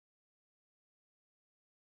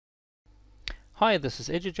Hi, this is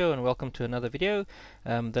Edujo and welcome to another video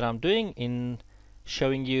that I'm doing in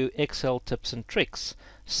showing you Excel tips and tricks.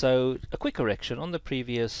 So a quick correction, on the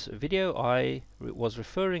previous video I was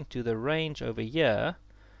referring to the range over here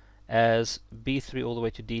as B3 all the way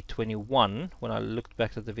to D21 when I looked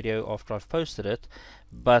back at the video after I've posted it,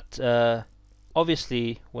 but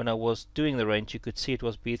obviously when I was doing the range you could see it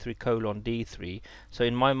was B3 colon D3, so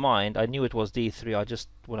in my mind I knew it was D3, I just,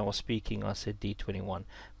 when I was speaking I said D21,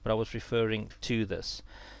 but I was referring to this.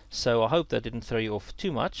 So I hope that didn't throw you off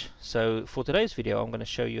too much. So for today's video I'm going to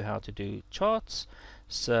show you how to do charts.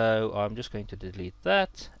 So I'm just going to delete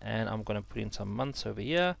that and I'm going to put in some months over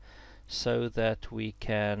here so that we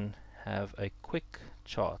can have a quick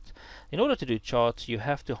chart. In order to do charts you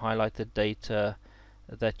have to highlight the data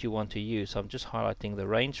that you want to use. So I'm just highlighting the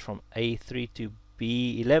range from A3 to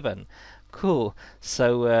B11. Cool.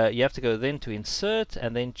 So you have to go then to insert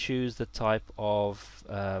and then choose the type of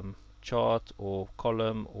chart or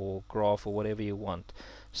column or graph or whatever you want.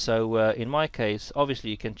 So in my case, obviously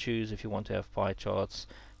you can choose if you want to have pie charts,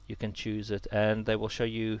 you can choose it and they will show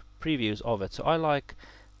you previews of it. So I like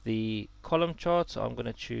the column chart, so I'm going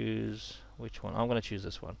to choose which one? I'm going to choose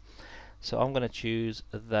this one. So I'm going to choose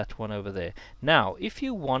that one over there. Now if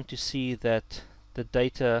you want to see that the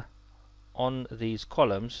data on these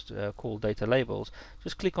columns called data labels,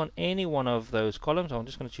 just click on any one of those columns. I'm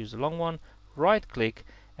just going to choose the long one, right click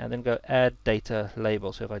and then go add data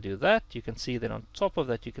label. So if I do that, you can see then on top of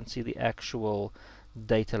that you can see the actual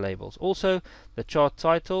data labels. Also the chart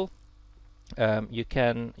title, you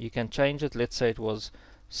can change it. Let's say it was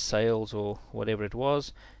sales or whatever it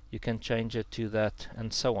was, you can change it to that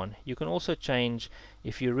and so on. You can also change,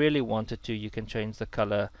 if you really wanted to, you can change the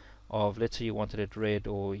color of, let's say you wanted it red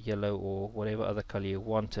or yellow or whatever other color you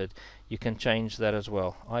wanted, you can change that as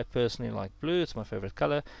well. I personally like blue, it's my favorite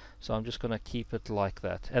color, so I'm just going to keep it like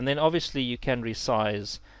that. And then obviously you can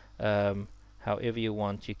resize however you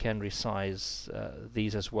want. You can resize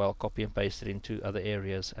these as well, copy and paste it into other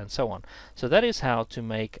areas and so on. So that is how to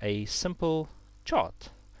make a simple chart.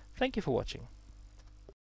 Thank you for watching.